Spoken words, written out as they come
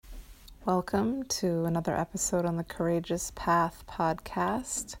Welcome to another episode on the Courageous Path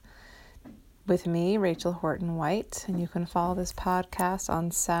podcast with me, Rachel Horton White, and you can follow this podcast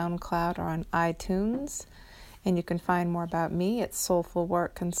on SoundCloud or on iTunes, and you can find more about me at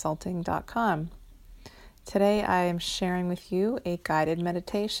soulfulworkconsulting.com. Today I am sharing with you a guided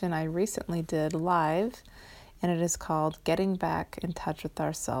meditation I recently did live, and it is called Getting Back in Touch with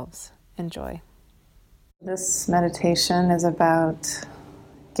Ourselves. Enjoy. This meditation is about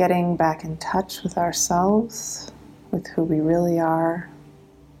getting back in touch with ourselves, with who we really are,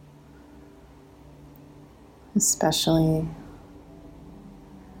 especially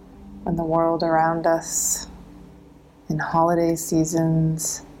when the world around us in holiday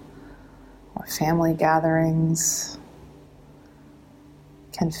seasons or family gatherings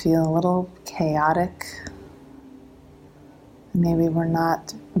can feel a little chaotic. Maybe we're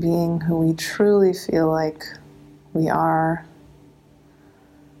not being who we truly feel like we are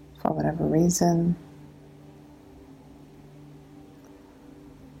for whatever reason.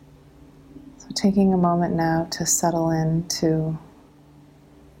 So taking a moment now to settle into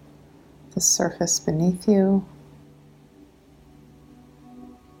the surface beneath you.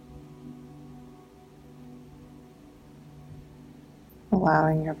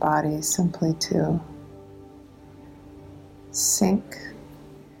 Allowing your body simply to sink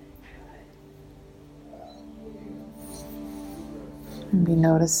and be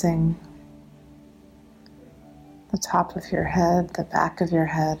noticing the top of your head, the back of your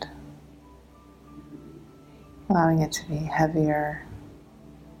head, allowing it to be heavier,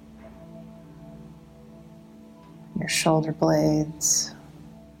 your shoulder blades,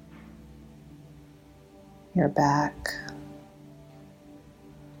 your back,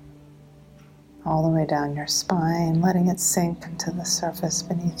 all the way down your spine, letting it sink into the surface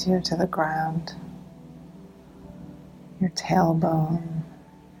beneath you, to the ground, your tailbone,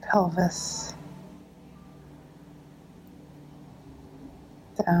 pelvis,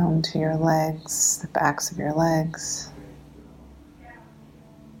 down to your legs, the backs of your legs,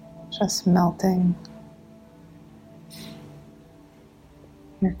 just melting,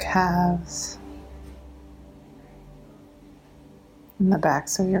 your calves, and the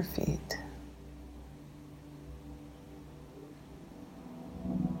backs of your feet.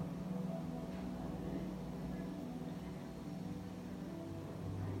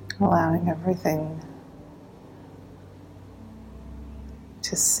 Allowing everything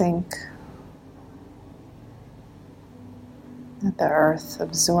to sink, at the earth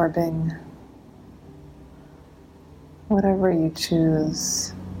absorbing whatever you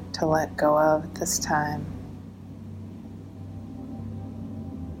choose to let go of at this time.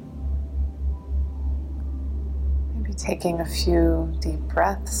 Maybe taking a few deep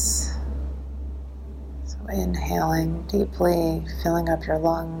breaths. So inhaling deeply, filling up your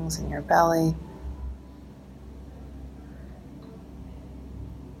lungs and your belly.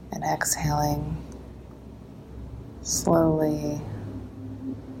 And exhaling slowly,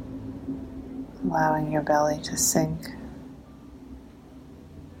 allowing your belly to sink.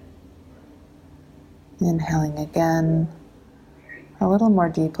 Inhaling again, a little more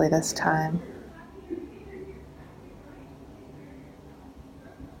deeply this time.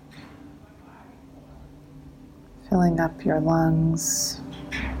 Filling up your lungs,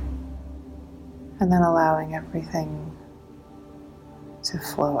 and then allowing everything to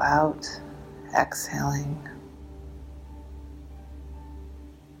flow out, exhaling.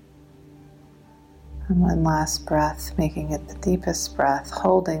 And one last breath, making it the deepest breath,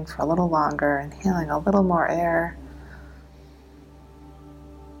 holding for a little longer, inhaling a little more air.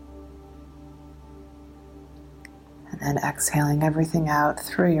 And then exhaling everything out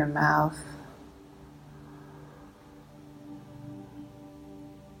through your mouth.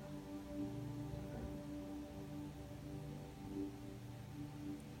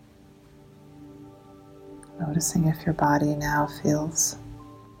 Noticing if your body now feels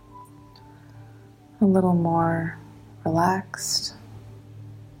a little more relaxed.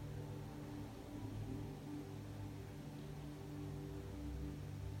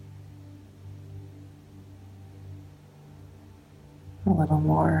 A little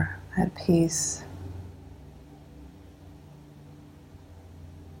more at peace.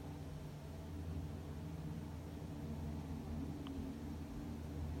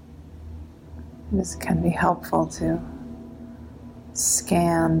 This can be helpful to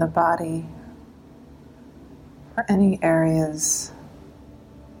scan the body for any areas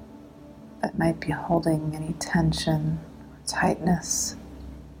that might be holding any tension or tightness,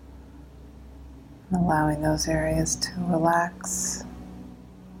 and allowing those areas to relax,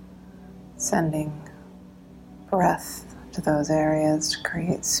 sending breath to those areas to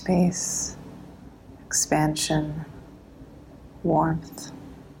create space, expansion, warmth.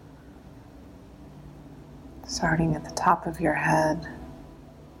 Starting at the top of your head,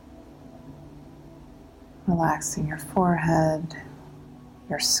 relaxing your forehead,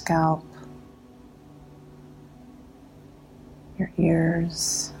 your scalp, your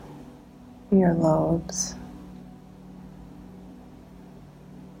ears, earlobes,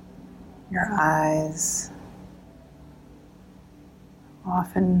 your eyes,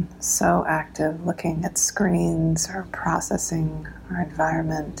 often so active looking at screens or processing our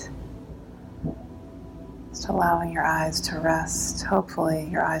environment. Just allowing your eyes to rest. Hopefully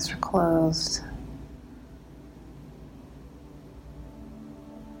your eyes are closed.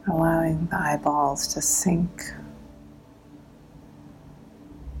 Allowing the eyeballs to sink.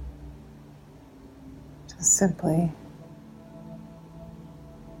 Just simply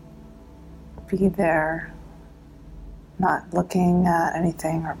be there, not looking at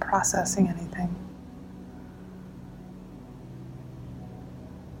anything or processing anything.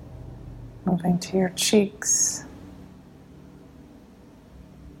 Moving to your cheeks,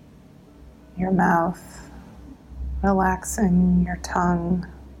 your mouth, relaxing your tongue,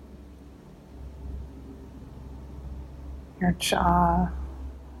 your jaw,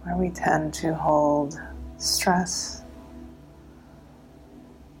 where we tend to hold stress,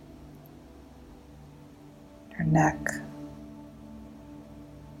 your neck,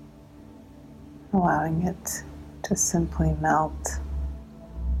 allowing it to simply melt.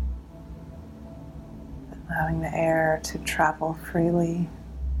 Allowing the air to travel freely.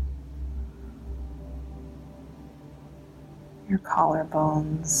 Your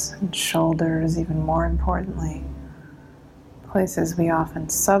collarbones and shoulders, even more importantly, places we often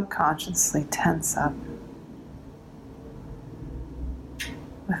subconsciously tense up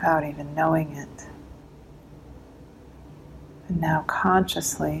without even knowing it. And now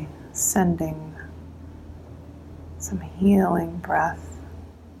consciously sending some healing breath,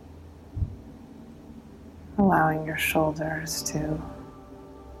 allowing your shoulders to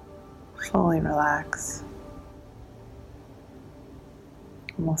fully relax.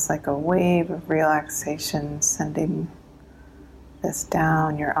 Almost like a wave of relaxation, sending this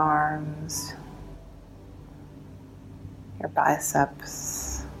down your arms, your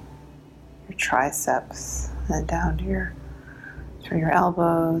biceps, your triceps, and down to through your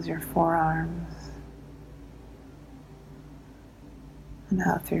elbows, your forearms, and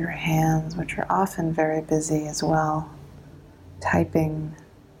out through your hands, which are often very busy as well, typing,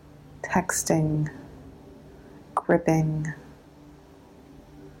 texting, gripping.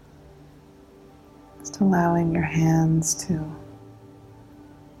 Just allowing your hands to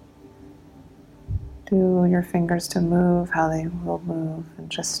your fingers to move how they will move, and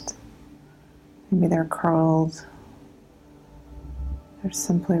just maybe they're curled, they're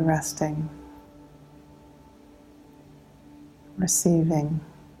simply resting, receiving.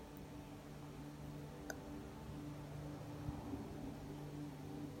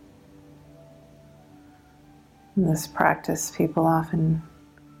 In this practice, people often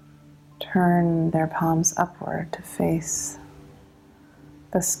turn their palms upward to face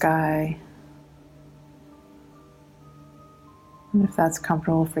the sky. And if that's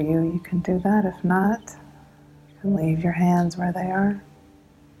comfortable for you, you can do that. If not, you can leave your hands where they are.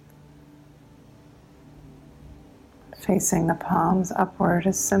 Facing the palms upward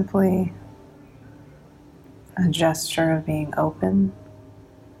is simply a gesture of being open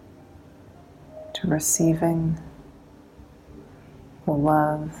to receiving the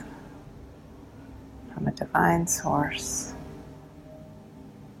love from a divine source.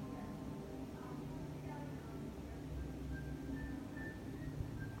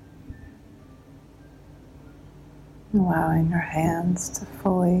 Allowing your hands to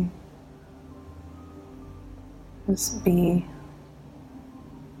fully just be.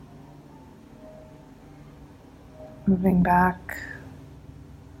 Moving back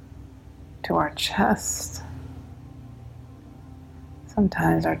to our chest.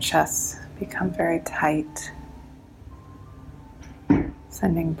 Sometimes our chests become very tight.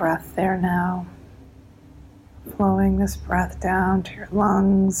 Sending breath there now. Flowing this breath down to your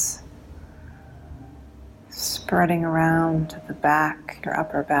lungs. Spreading around to the back, your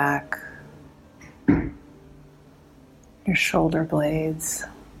upper back, your shoulder blades,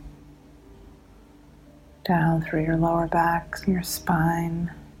 down through your lower back, your spine.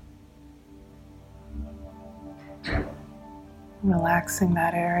 Relaxing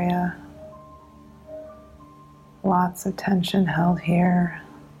that area. Lots of tension held here.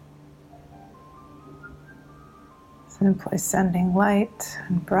 Simply sending light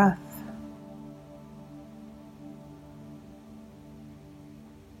and breath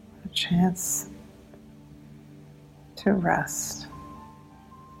chance to rest.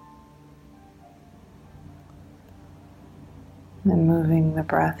 And moving the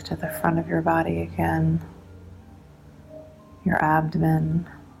breath to the front of your body again, your abdomen,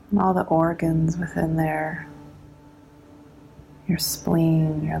 and all the organs within there, your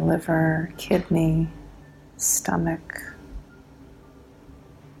spleen, your liver, kidney, stomach,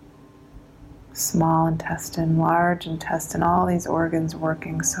 small intestine, large intestine, all these organs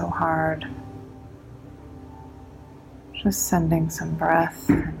working so hard. Just sending some breath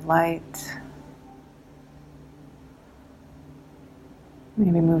and light.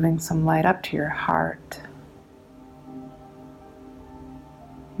 Maybe moving some light up to your heart.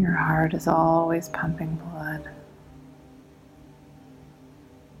 Your heart is always pumping blood.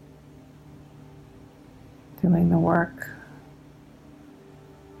 Doing the work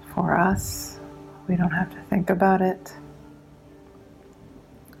for us. We don't have to think about it.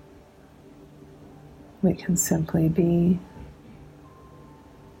 We can simply be.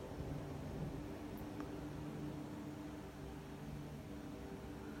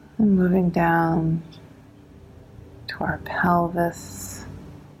 And moving down to our pelvis.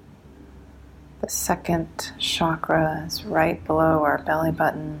 The second chakra is right below our belly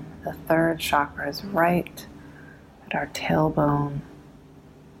button. The third chakra is right at our tailbone.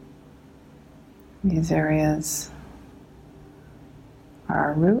 These areas are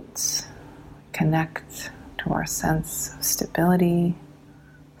our roots, connect to our sense of stability,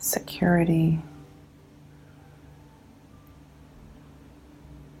 security.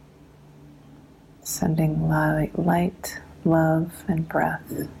 Sending light, love, and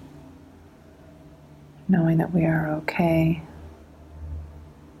breath. Knowing that we are okay.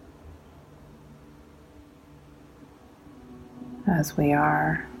 As we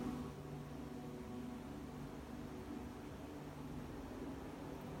are.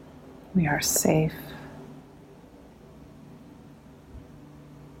 We are safe.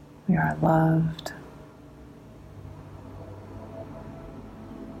 We are loved.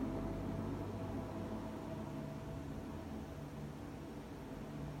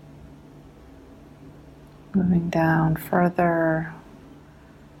 Moving down further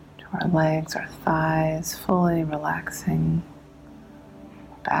to our legs, our thighs, fully relaxing.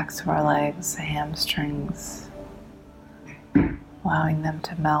 Backs of our legs, the hamstrings, allowing them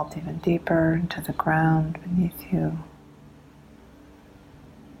to melt even deeper into the ground beneath you.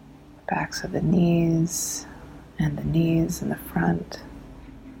 Backs of the knees and the knees in the front.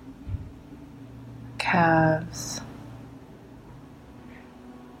 Calves.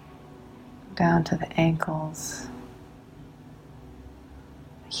 Down to the ankles.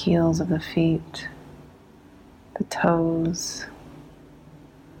 The heels of the feet. The toes.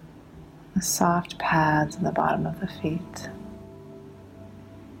 The soft pads in the bottom of the feet.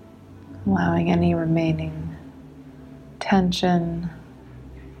 Allowing any remaining tension,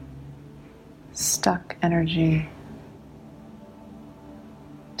 stuck energy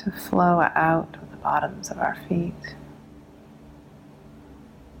to flow out of the bottoms of our feet,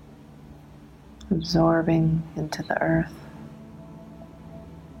 absorbing into the earth.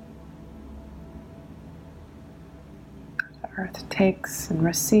 The earth takes and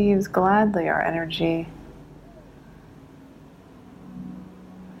receives gladly our energy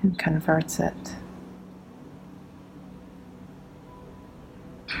and converts it,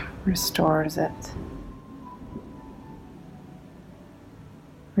 restores it,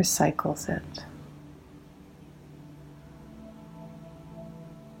 recycles it.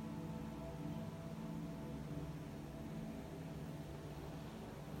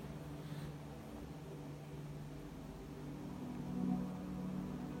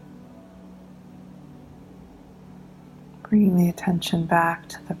 Bringing the attention back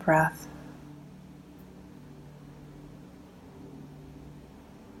to the breath.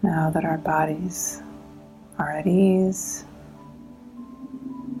 Now that our bodies are at ease,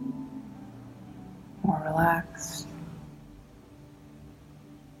 more relaxed,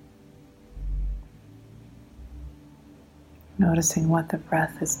 noticing what the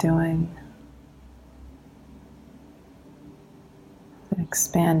breath is doing, and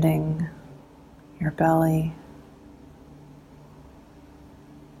expanding your belly.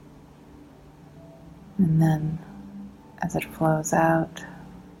 And then as it flows out,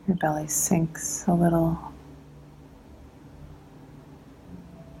 your belly sinks a little,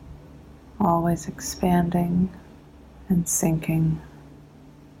 always expanding and sinking.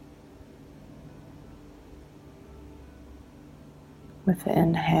 With the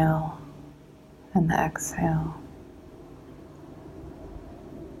inhale and the exhale.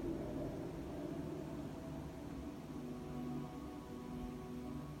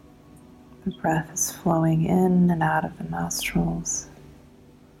 The breath is flowing in and out of the nostrils,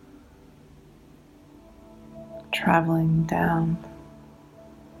 traveling down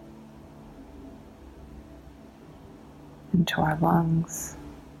into our lungs,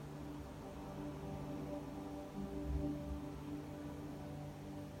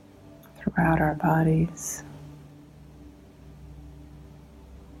 throughout our bodies,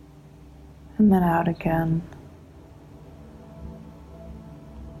 and then out again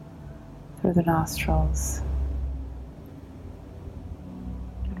through the nostrils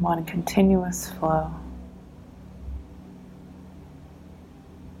in one continuous flow.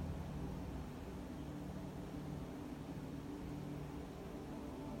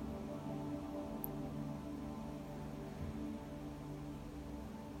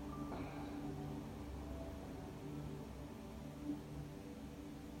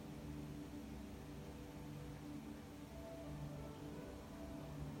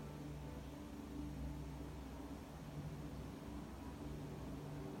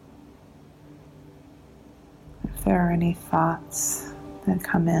 If there are any thoughts that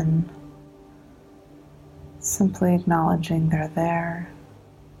come in, simply acknowledging they're there,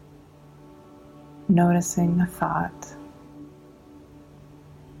 noticing the thought.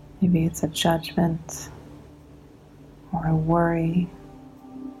 Maybe it's a judgment or a worry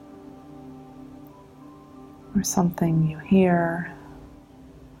or something you hear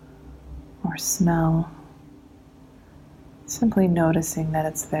or smell. Simply noticing that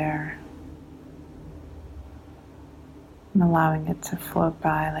it's there and allowing it to float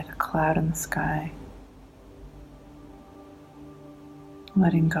by like a cloud in the sky.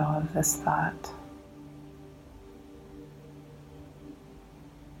 Letting go of this thought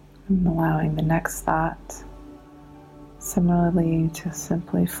and allowing the next thought similarly to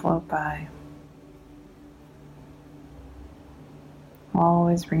simply float by.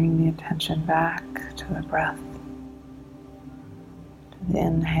 Always bringing the attention back to the breath, to the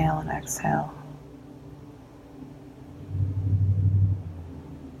inhale and exhale.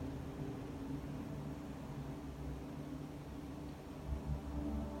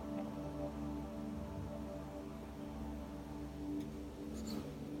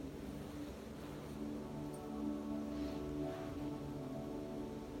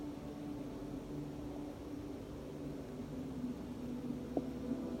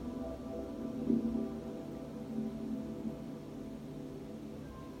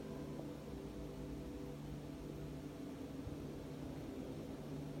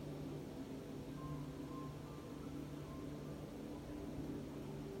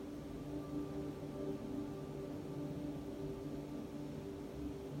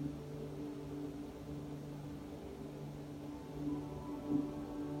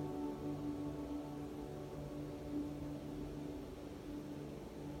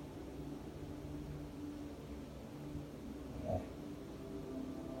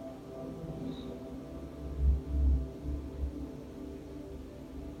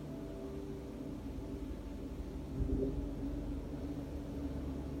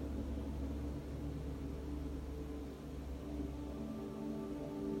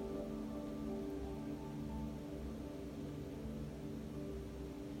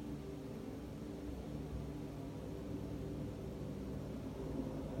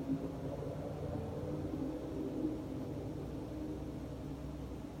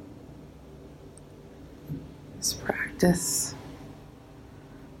 This practice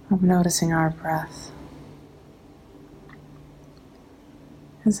of noticing our breath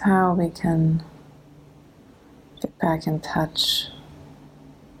is how we can get back in touch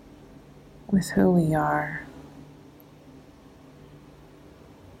with who we are,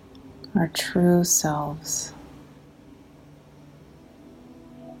 our true selves.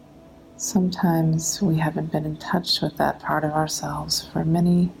 Sometimes we haven't been in touch with that part of ourselves for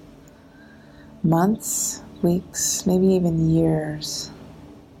many months, weeks, maybe even years.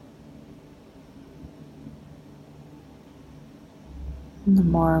 And the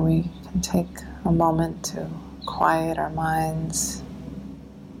more we can take a moment to quiet our minds,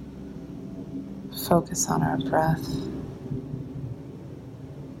 focus on our breath,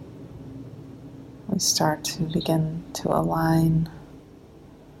 we start to begin to align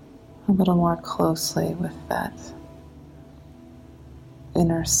a little more closely with that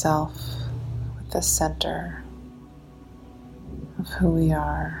inner self, with the center of who we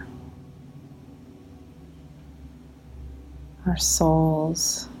are, our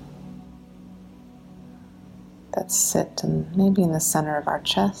souls that sit maybe in the center of our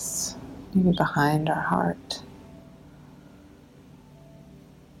chests, maybe behind our heart.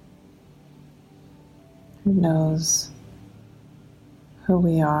 Who knows who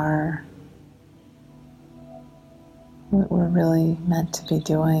we are what we're really meant to be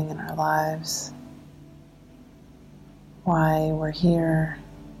doing in our lives, why we're here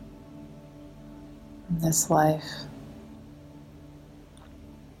in this life.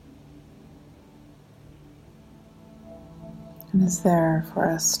 And is there for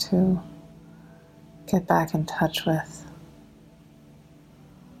us to get back in touch with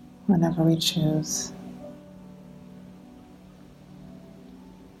whenever we choose.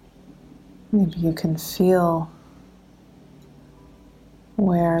 Maybe you can feel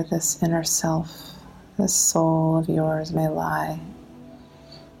where this inner self, this soul of yours may lie.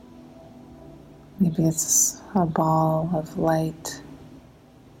 Maybe it's a ball of light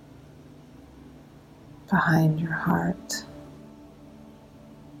behind your heart.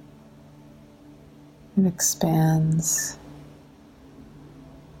 It expands,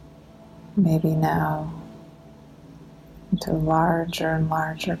 maybe now, into a larger and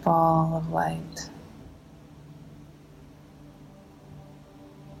larger ball of light.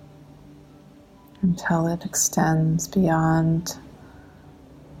 Until it extends beyond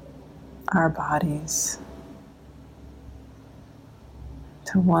our bodies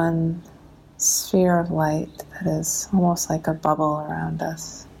to one sphere of light that is almost like a bubble around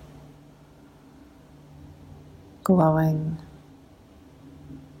us, glowing,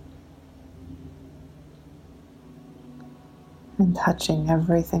 and touching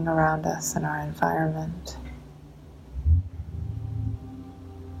everything around us in our environment.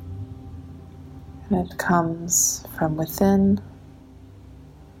 And it comes from within,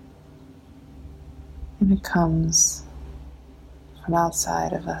 and it comes from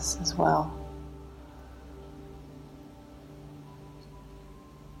outside of us as well.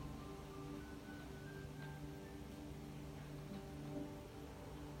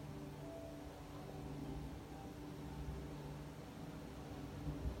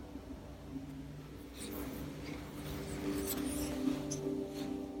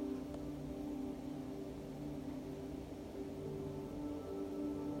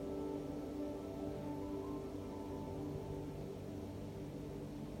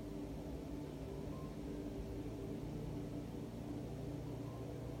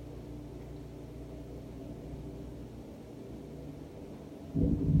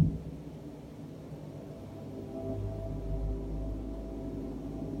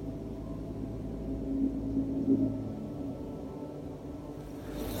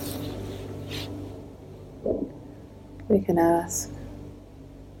 We can ask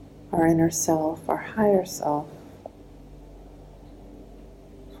our inner self, our higher self,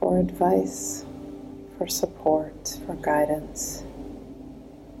 for advice, for support, for guidance.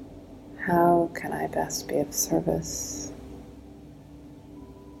 How can I best be of service?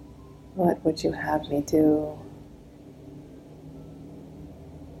 What would you have me do?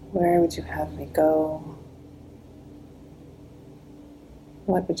 Where would you have me go?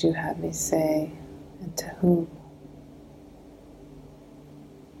 What would you have me say, and to whom?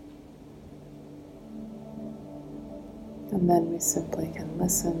 And then we simply can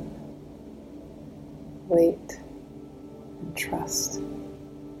listen, wait, and trust.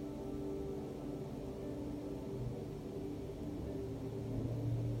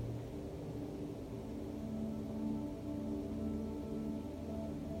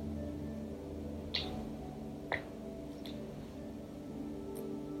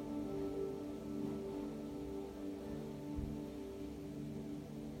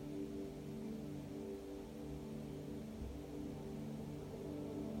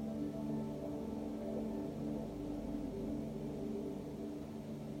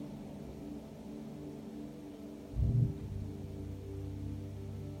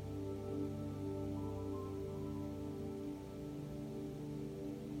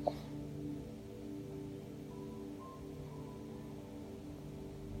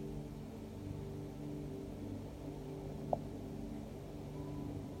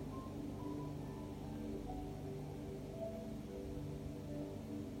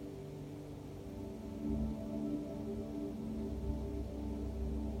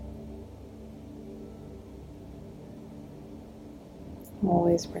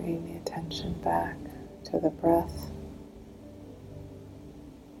 Always bringing the attention back to the breath.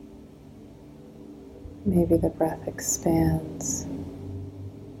 Maybe the breath expands.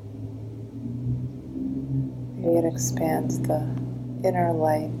 Maybe it expands the inner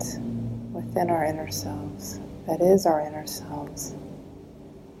light within our inner selves. That is our inner selves.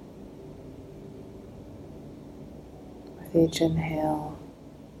 With each inhale,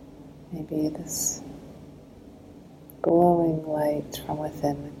 maybe this glowing light from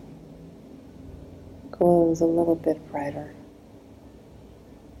within glows a little bit brighter.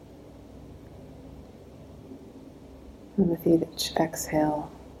 And with each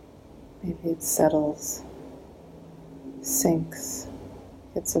exhale, maybe it settles, sinks,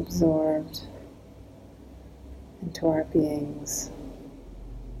 gets absorbed into our beings.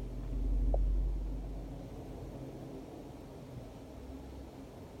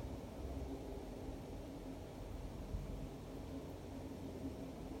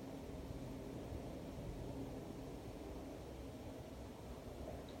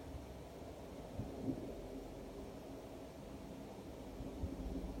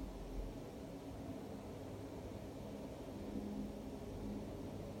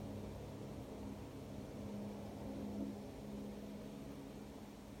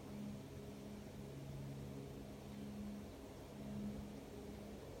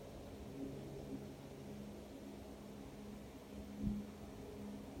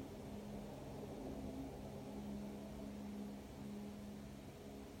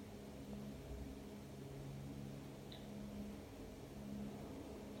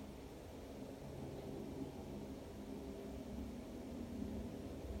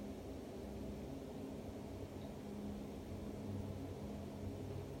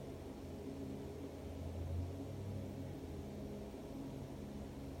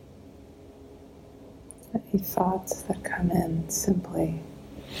 Any thoughts that come in, simply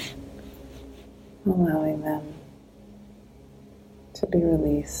allowing them to be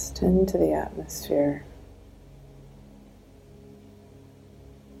released into the atmosphere.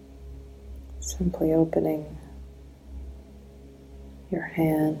 Simply opening your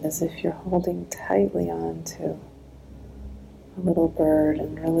hand as if you're holding tightly onto a little bird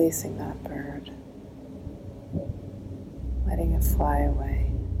and releasing that bird, letting it fly away.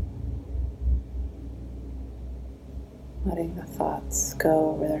 Letting the thoughts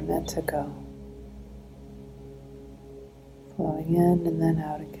go where they're meant to go. Flowing in and then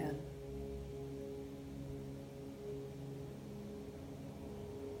out again.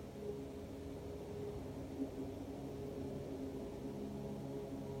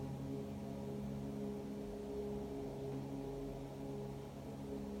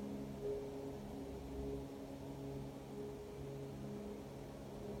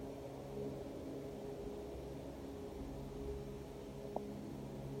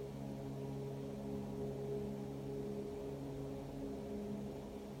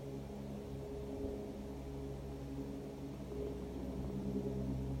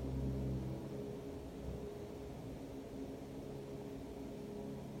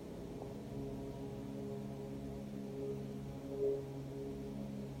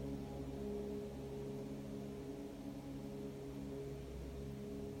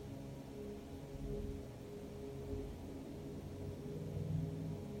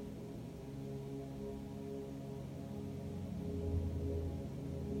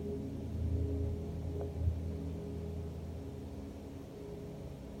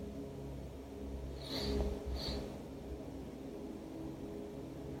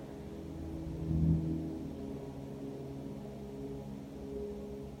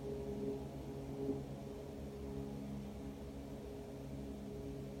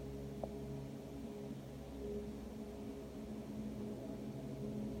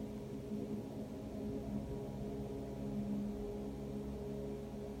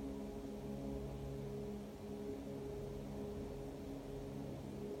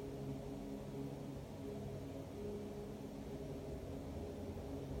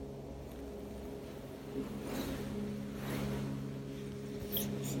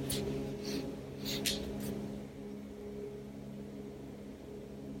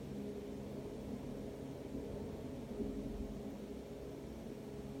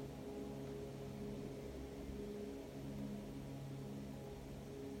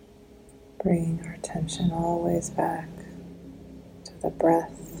 Bringing our attention always back to the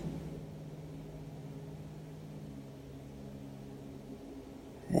breath.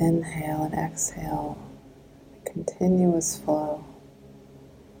 Inhale and exhale, a continuous flow.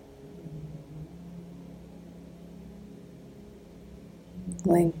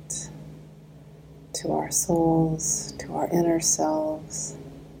 Linked to our souls, to our inner selves,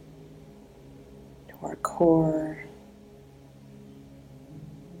 to our core,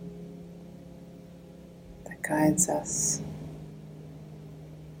 that guides us.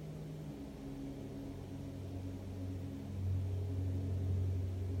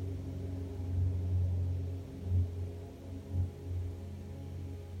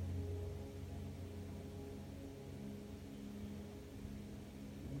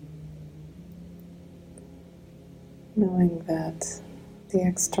 Knowing that the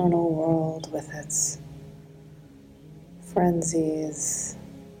external world with its frenzies,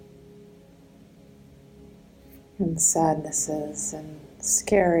 and sadnesses and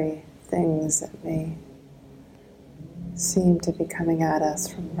scary things that may seem to be coming at us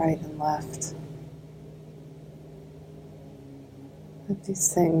from right and left. That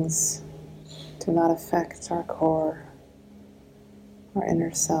these things do not affect our core, our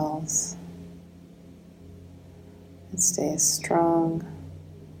inner selves. It stays strong,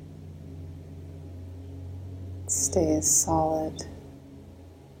 it stays solid,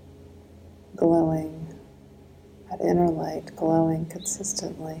 glowing, that inner light glowing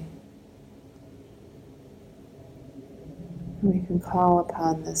consistently. We can call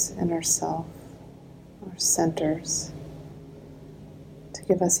upon this inner self, our centers, to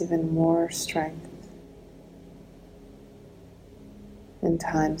give us even more strength in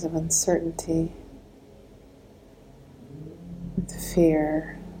times of uncertainty, with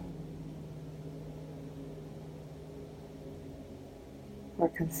fear, or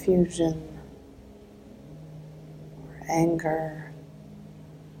confusion, or anger,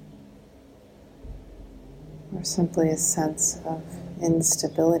 or simply a sense of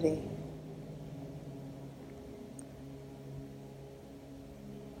instability.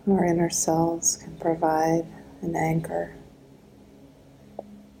 Our inner selves can provide an anchor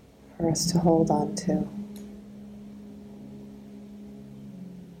for us to hold on to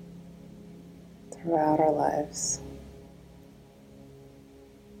throughout our lives.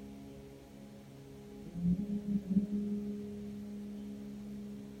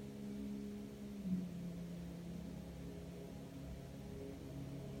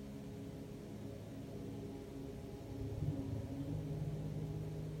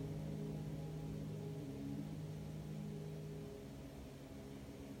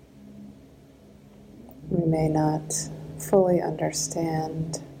 We may not fully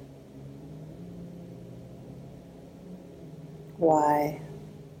understand why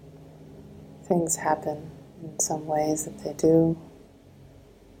things happen in some ways that they do.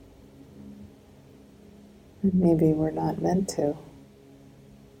 And maybe we're not meant to.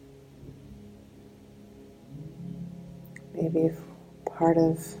 Maybe part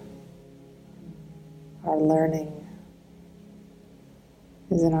of our learning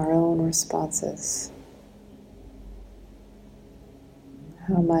is in our own responses.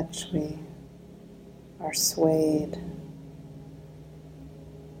 How much we are swayed,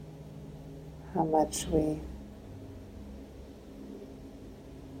 how much we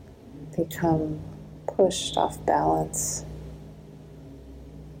become pushed off balance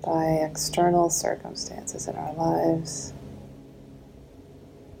by external circumstances in our lives,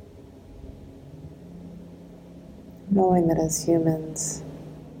 knowing that as humans,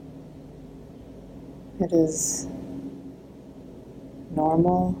 it is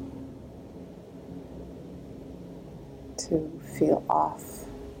normal to feel off,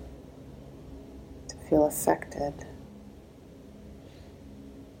 to feel affected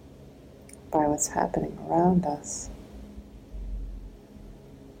by what's happening around us.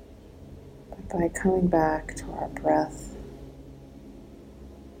 But by coming back to our breath,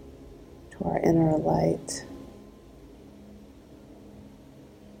 to our inner light,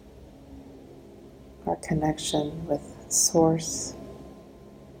 our connection with Source,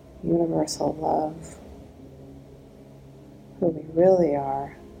 universal love, who we really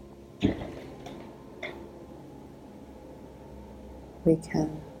are, we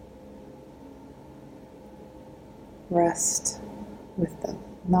can rest with the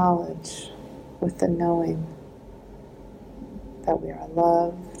knowledge, with the knowing that we are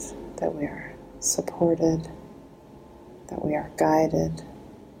loved, that we are supported, that we are guided.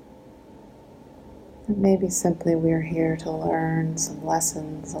 And maybe simply we are here to learn some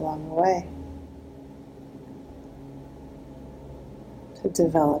lessons along the way, to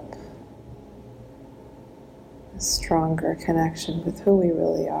develop a stronger connection with who we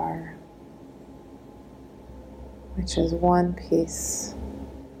really are, which is one piece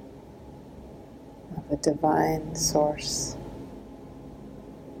of a divine source,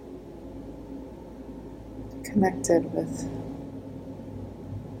 connected with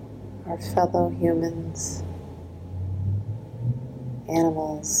our fellow humans,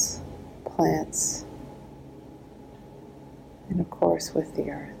 animals, plants, and of course with the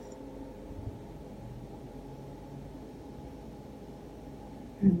earth.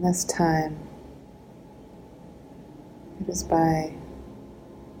 In this time, it is by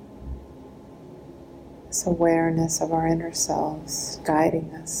this awareness of our inner selves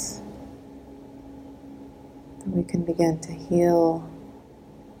guiding us that we can begin to heal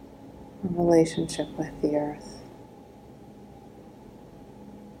our relationship with the earth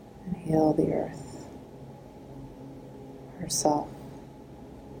and heal the earth herself.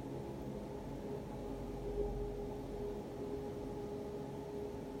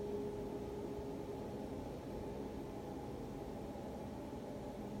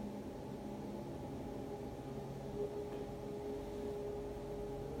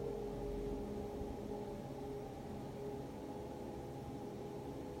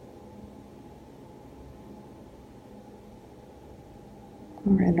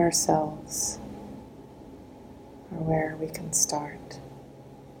 Our inner selves are where we can start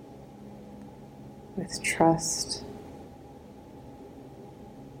with trust,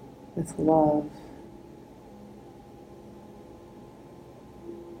 with love,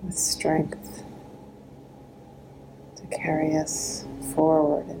 with strength to carry us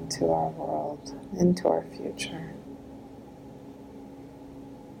forward into our world, into our future.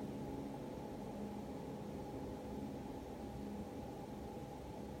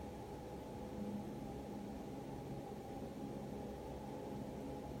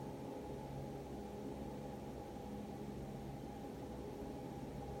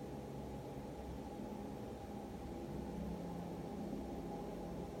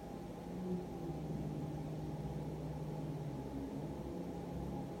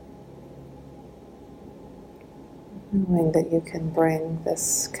 Knowing that you can bring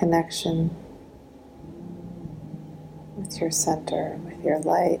this connection with your center, with your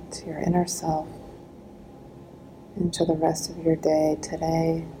light, your inner self, into the rest of your day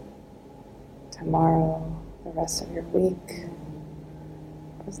today, tomorrow, the rest of your week,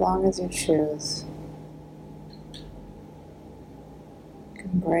 as long as you choose. You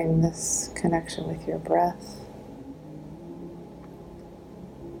can bring this connection with your breath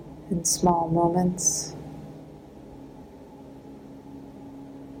in small moments,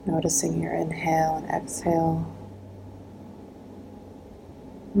 noticing your inhale and exhale.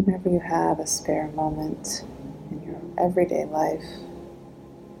 Whenever you have a spare moment in your everyday life,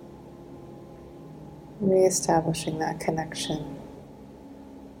 reestablishing that connection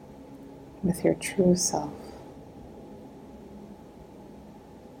with your true self.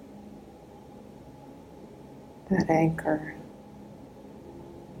 That anchor,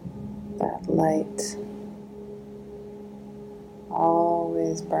 that light,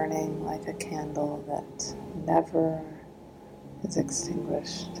 always burning like a candle that never is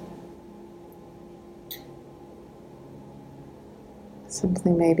extinguished.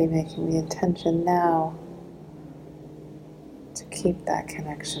 Simply maybe making the intention now to keep that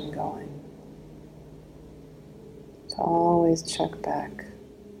connection going, to always check back,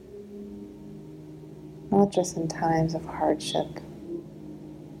 not just in times of hardship,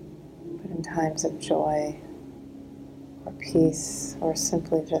 but in times of joy or peace or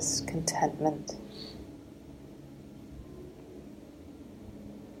simply just contentment.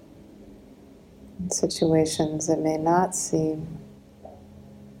 In situations that may not seem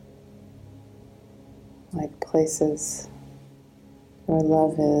like places where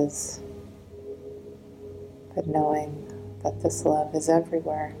love is, but knowing that this love is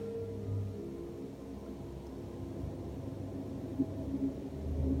everywhere.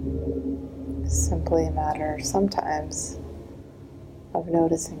 It's simply a matter sometimes of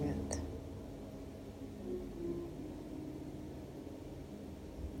noticing it,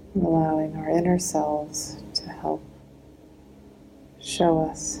 and allowing our inner selves to help show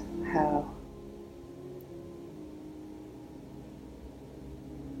us how.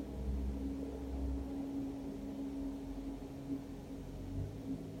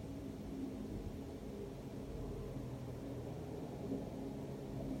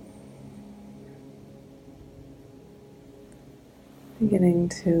 Beginning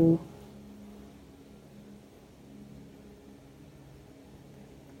to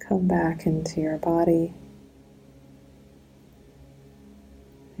come back into your body,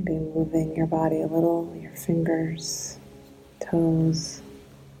 maybe moving your body a little, your fingers, toes,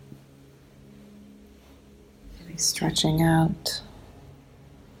 maybe stretching out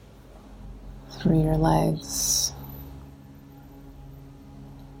through your legs,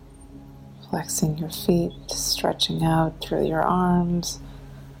 flexing your feet, stretching out through your arms,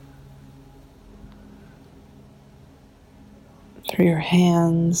 through your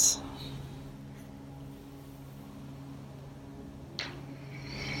hands.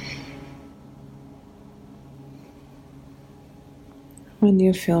 When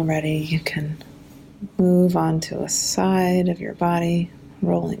you feel ready, you can move onto a side of your body,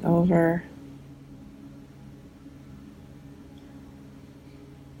 rolling over.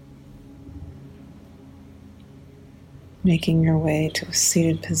 Making your way to a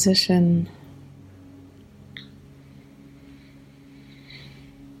seated position.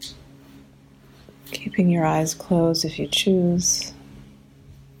 Keeping your eyes closed if you choose.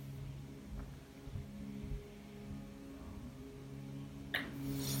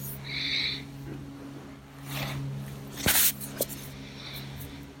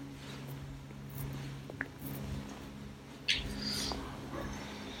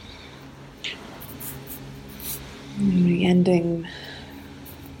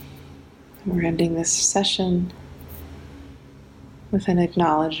 We're ending this session with an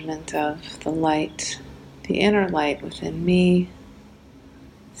acknowledgement of the light, the inner light within me,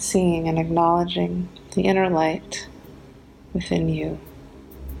 seeing and acknowledging the inner light within you.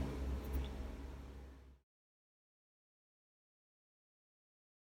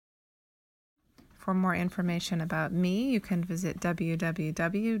 For more information about me, you can visit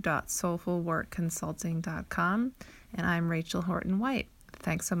www.soulfulworkconsulting.com, and I'm Rachel Horton White.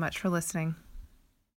 Thanks so much for listening.